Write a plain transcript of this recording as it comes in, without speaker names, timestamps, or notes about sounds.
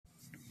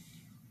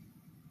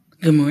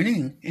Good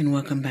morning and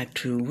welcome back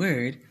to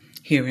Word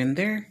Here and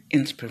There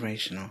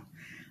Inspirational.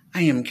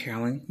 I am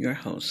Carolyn, your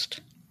host.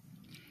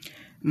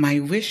 My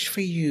wish for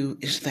you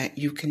is that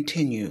you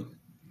continue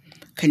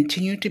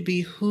to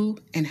be who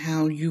and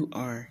how you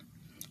are,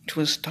 to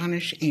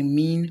astonish a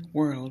mean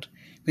world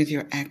with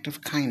your act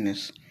of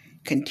kindness.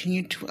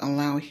 Continue to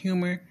allow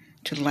humor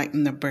to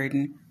lighten the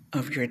burden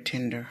of your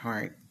tender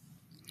heart.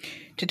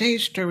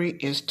 Today's story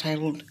is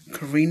titled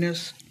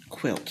Corinna's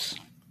Quilts.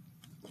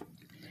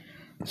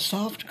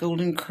 Soft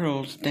golden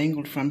curls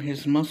dangled from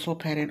his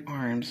muscle-padded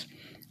arms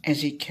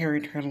as he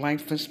carried her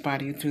lifeless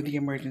body through the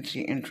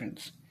emergency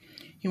entrance.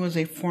 He was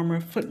a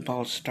former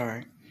football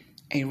star,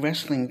 a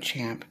wrestling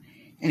champ,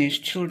 and his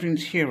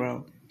children's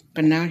hero,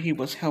 but now he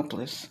was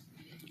helpless.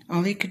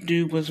 All he could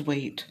do was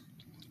wait.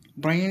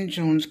 Brian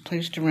Jones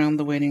paced around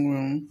the waiting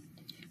room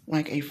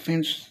like a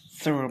fenced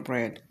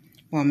thoroughbred,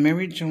 while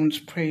Mary Jones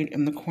prayed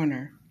in the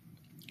corner.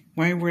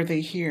 Why were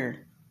they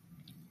here?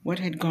 What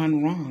had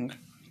gone wrong?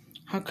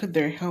 How could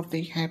their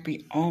healthy,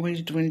 happy,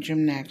 always doing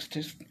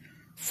gymnastics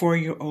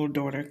 4-year-old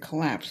daughter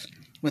collapse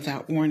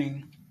without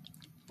warning?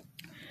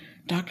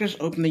 Doctors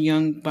opened the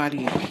young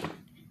body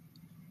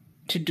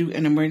to do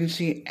an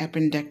emergency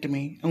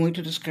appendectomy, only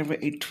to discover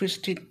a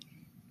twisted,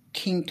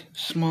 kinked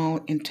small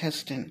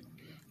intestine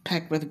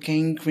packed with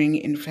gangrene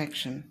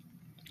infection.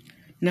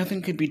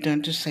 Nothing could be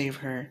done to save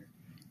her.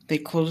 They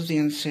closed the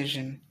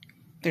incision.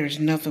 There is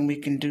nothing we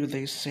can do,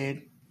 they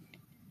said.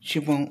 She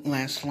won't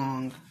last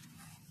long.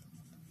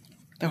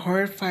 The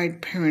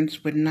horrified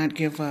parents would not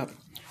give up,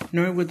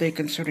 nor would they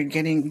consider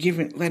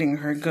letting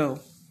her go.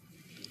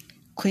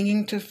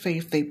 Clinging to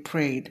faith, they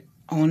prayed.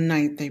 All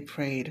night they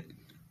prayed.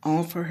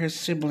 All for her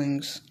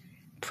siblings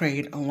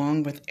prayed,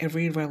 along with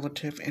every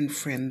relative and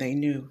friend they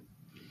knew.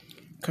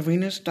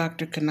 Corinna's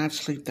doctor could not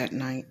sleep that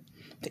night.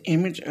 The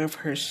image of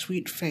her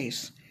sweet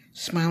face,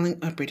 smiling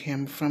up at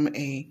him from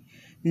a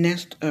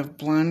nest of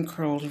blonde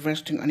curls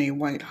resting on a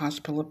white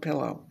hospital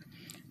pillow,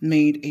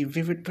 made a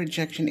vivid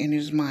projection in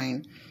his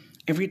mind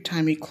every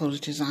time he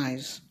closed his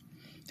eyes.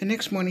 The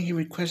next morning he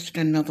requested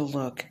another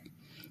look.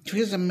 To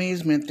his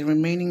amazement, the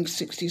remaining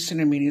 60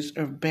 centimeters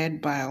of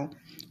bad bile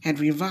had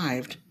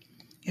revived.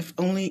 If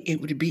only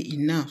it would be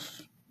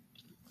enough.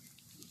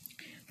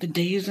 The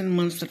days and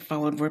months that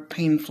followed were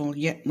painful,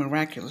 yet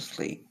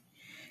miraculously.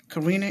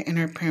 Corinna and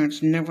her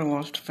parents never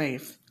lost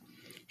faith.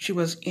 She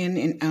was in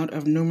and out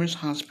of numerous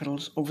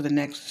hospitals over the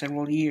next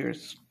several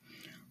years.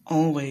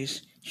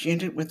 Always, she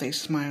entered with a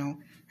smile,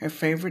 her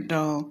favorite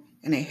doll,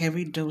 and a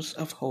heavy dose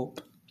of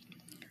hope.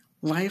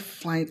 Life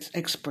flights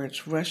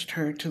experts rushed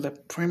her to the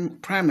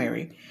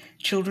primary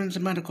Children's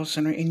Medical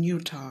Center in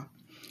Utah.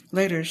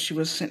 Later, she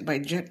was sent by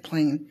jet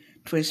plane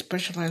to a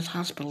specialized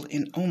hospital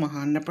in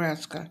Omaha,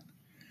 Nebraska,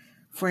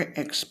 for an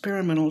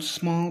experimental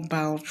small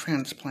bowel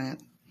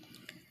transplant.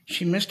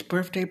 She missed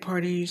birthday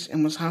parties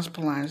and was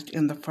hospitalized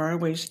in the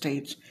faraway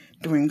states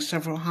during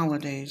several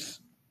holidays.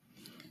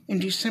 In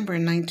December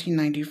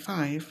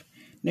 1995,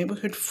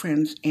 neighborhood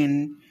friends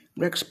in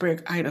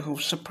Rexburg, Idaho,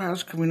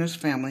 surprised Corinna's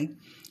family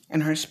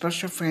and her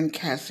special friend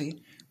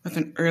Cassie with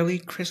an early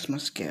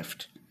Christmas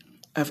gift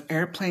of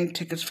airplane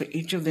tickets for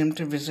each of them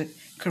to visit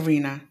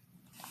Corinna.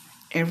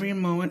 Every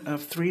moment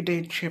of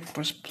 3-day trip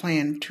was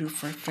planned to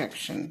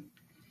perfection.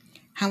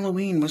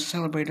 Halloween was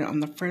celebrated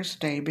on the first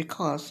day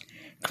because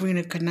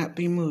Corinna could not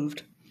be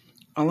moved.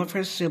 All of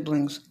her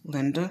siblings,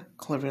 Linda,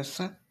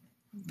 Clarissa,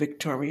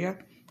 Victoria,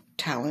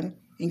 Talon,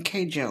 and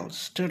Kajel,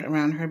 stood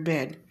around her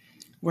bed,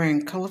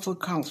 wearing colorful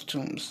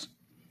costumes.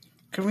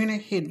 Corinna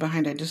hid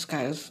behind a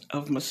disguise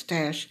of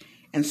mustache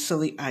and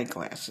silly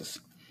eyeglasses.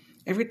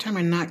 Every time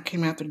a knock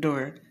came out the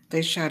door,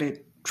 they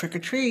shouted, "Trick or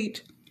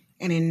treat,"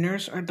 and a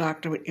nurse or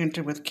doctor would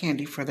enter with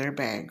candy for their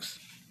bags.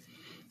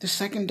 The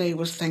second day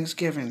was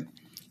Thanksgiving.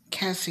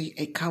 Cassie,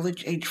 a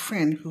college-age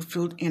friend who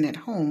filled in at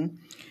home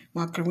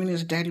while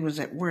Corinna's daddy was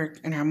at work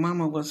and her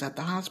mama was at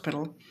the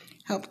hospital,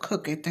 helped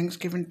cook a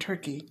Thanksgiving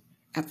turkey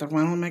at the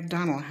Ronald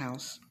McDonald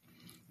House.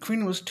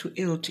 Corinna was too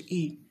ill to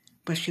eat,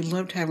 but she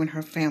loved having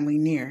her family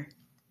near.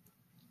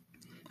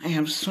 "I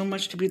have so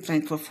much to be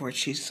thankful for,"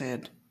 she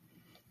said.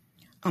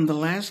 On the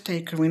last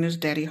day, Corinna's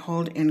daddy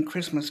hauled in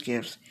Christmas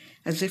gifts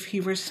as if he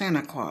were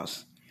Santa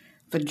Claus.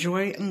 The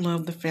joy and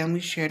love the family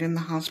shared in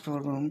the hospital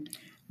room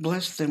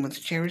blessed them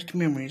with cherished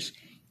memories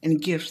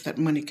and gifts that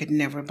money could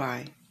never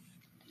buy.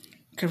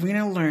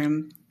 Corinna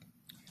learned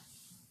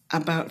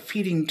about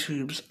feeding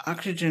tubes,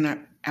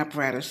 oxygen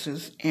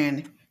apparatuses,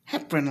 and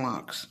heparin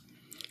locks.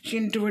 She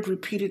endured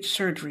repeated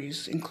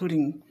surgeries,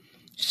 including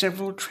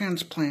several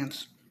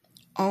transplants.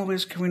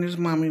 Always Corinna's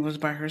mommy was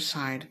by her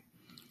side.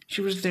 She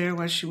was there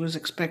while she was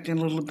expecting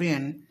little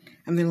Ben,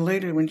 and then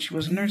later when she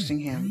was nursing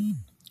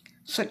him.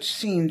 Such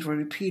scenes were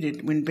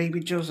repeated when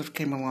baby Joseph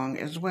came along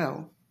as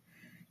well.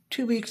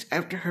 2 weeks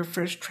after her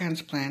first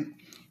transplant,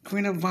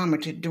 Corinna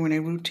vomited during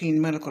a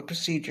routine medical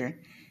procedure,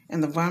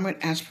 and the vomit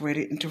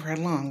aspirated into her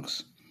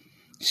lungs.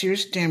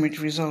 Serious damage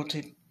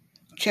resulted.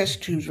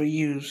 Chest tubes were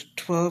used,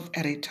 12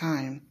 at a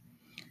time,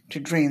 to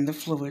drain the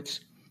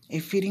fluids. A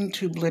feeding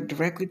tube led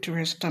directly to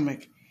her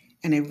stomach,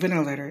 and a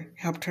ventilator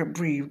helped her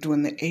breathe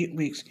during the 8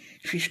 weeks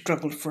she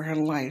struggled for her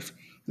life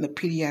in the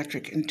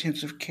pediatric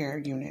intensive care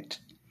unit.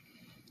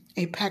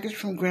 A package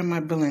from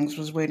Grandma Billings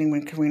was waiting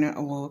when Corinna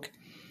awoke.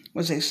 It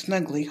was a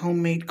snuggly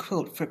homemade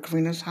quilt for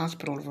Corinna's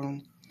hospital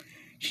room.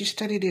 She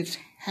studied its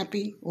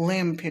happy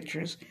lamb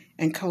pictures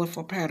and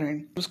colorful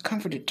pattern. It was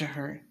comforted to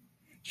her.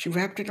 She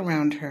wrapped it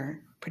around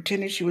her,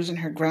 pretended she was in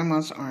her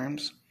grandma's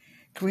arms.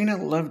 Corinna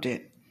loved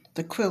it.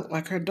 The quilt,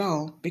 like her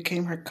doll,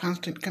 became her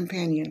constant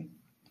companion.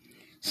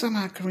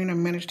 Somehow Corinna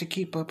managed to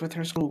keep up with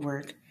her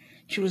schoolwork.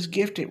 She was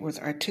gifted with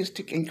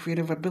artistic and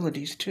creative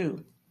abilities,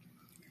 too.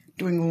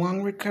 During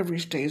long recovery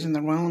stays in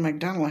the Ronald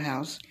McDonald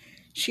House,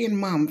 she and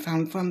Mom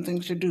found fun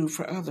things to do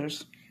for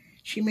others.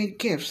 She made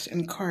gifts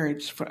and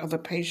cards for other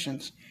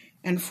patients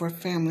and for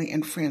family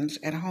and friends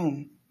at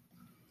home.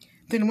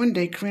 Then one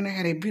day, Corinna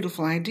had a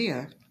beautiful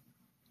idea.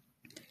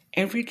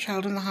 Every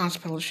child in the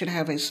hospital should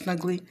have a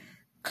snuggly,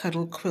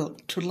 cuddle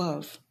quilt to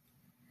love.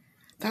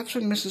 That's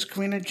when Mrs.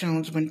 Corinna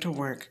Jones went to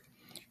work.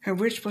 Her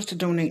wish was to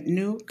donate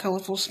new,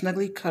 colorful,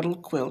 snuggly cuddle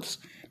quilts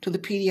to the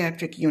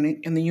pediatric unit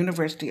in the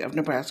University of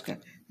Nebraska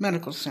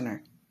Medical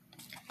Center.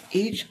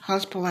 Each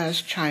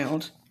hospitalized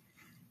child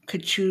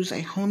could choose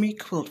a homey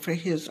quilt for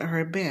his or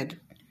her bed.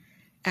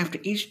 After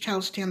each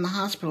child's stay in the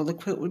hospital, the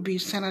quilt would be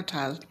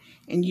sanitized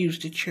and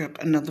used to cheer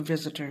up another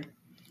visitor.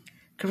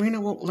 Corinna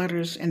wrote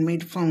letters and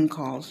made phone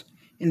calls,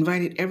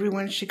 invited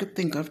everyone she could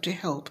think of to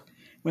help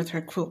with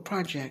her quilt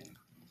project.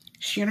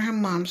 She and her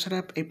mom set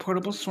up a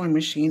portable sewing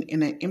machine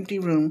in an empty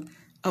room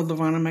of the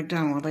Ronald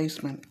McDonald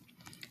basement.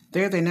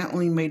 There they not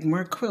only made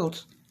more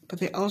quilts, but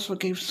they also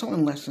gave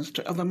sewing lessons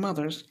to other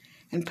mothers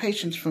and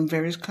patients from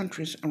various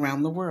countries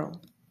around the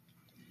world.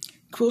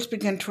 Quilts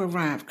began to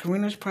arrive.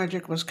 Corinna's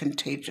project was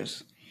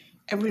contagious.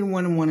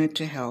 Everyone wanted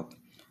to help.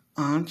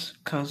 Aunts,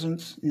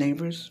 cousins,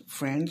 neighbors,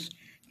 friends,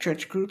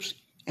 church groups,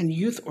 and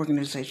youth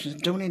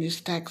organizations donated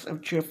stacks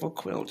of cheerful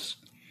quilts.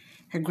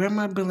 Her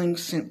Grandma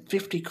Billings sent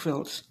 50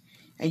 quilts.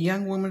 A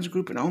young women's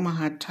group in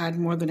Omaha tied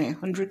more than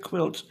 100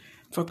 quilts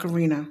for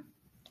Corinna.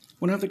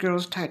 One of the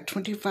girls tied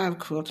 25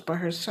 quilts by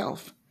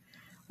herself.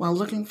 While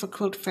looking for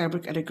quilt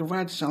fabric at a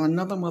garage sale,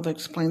 another mother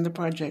explained the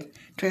project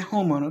to a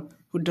homeowner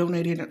who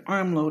donated an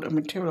armload of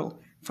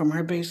material from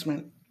her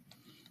basement.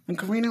 When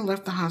Corinna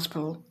left the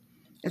hospital,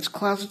 its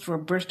closets were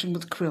bursting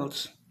with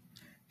quilts.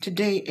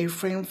 Today, a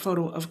framed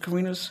photo of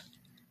Corinna's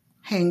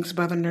hangs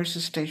by the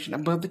nurse's station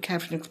above the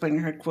caption explaining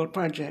her quilt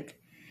project.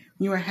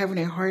 When you are having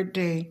a hard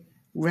day,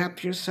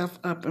 wrap yourself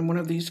up in one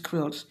of these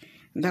quilts,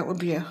 and that will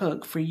be a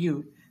hug for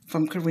you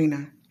from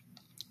Corinna.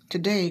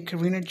 Today,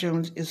 Corinna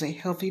Jones is a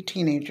healthy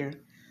teenager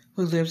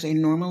who lives a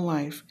normal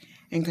life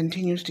and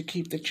continues to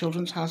keep the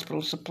Children's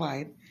Hospital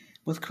supplied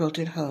with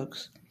quilted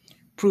hugs,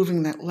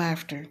 proving that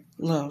laughter,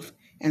 love,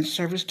 and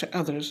service to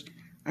others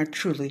are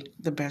truly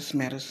the best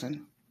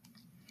medicine.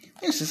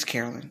 This is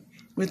Carolyn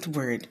with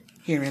Word,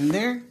 here and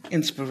there,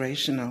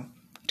 inspirational.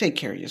 Take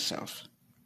care of yourself.